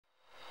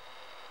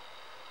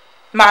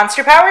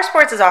Monster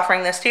Powersports is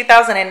offering this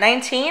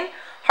 2019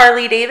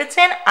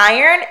 Harley-Davidson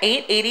Iron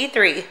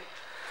 883.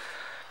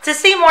 To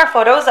see more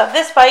photos of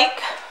this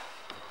bike,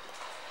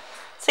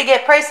 to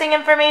get pricing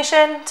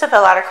information, to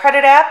fill out a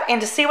credit app, and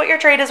to see what your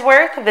trade is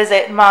worth,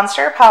 visit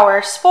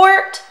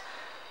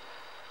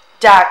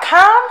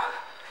monsterpowersport.com.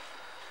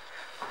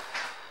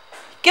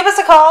 Give us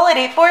a call at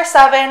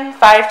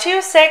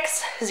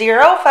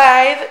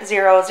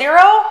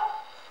 847-526-0500,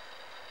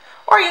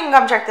 or you can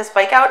come check this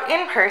bike out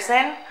in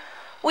person.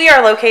 We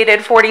are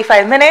located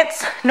 45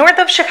 minutes north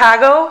of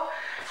Chicago,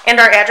 and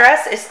our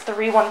address is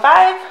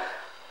 315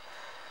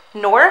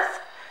 North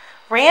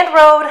Rand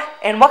Road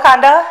in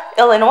Wauconda,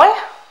 Illinois.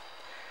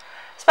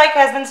 This bike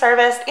has been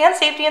serviced and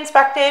safety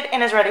inspected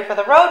and is ready for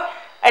the road.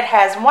 It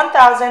has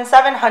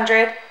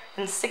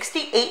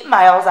 1,768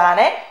 miles on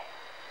it.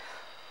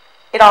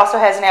 It also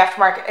has an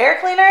aftermarket air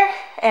cleaner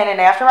and an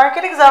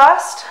aftermarket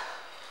exhaust.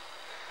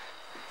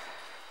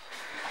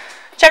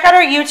 Check out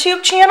our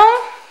YouTube channel.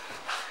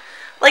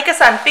 Like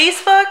us on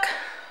Facebook.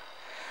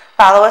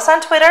 Follow us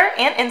on Twitter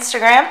and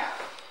Instagram.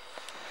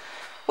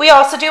 We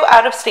also do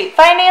out-of-state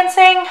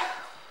financing.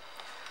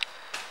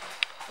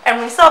 And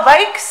we sell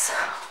bikes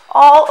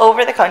all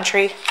over the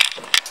country.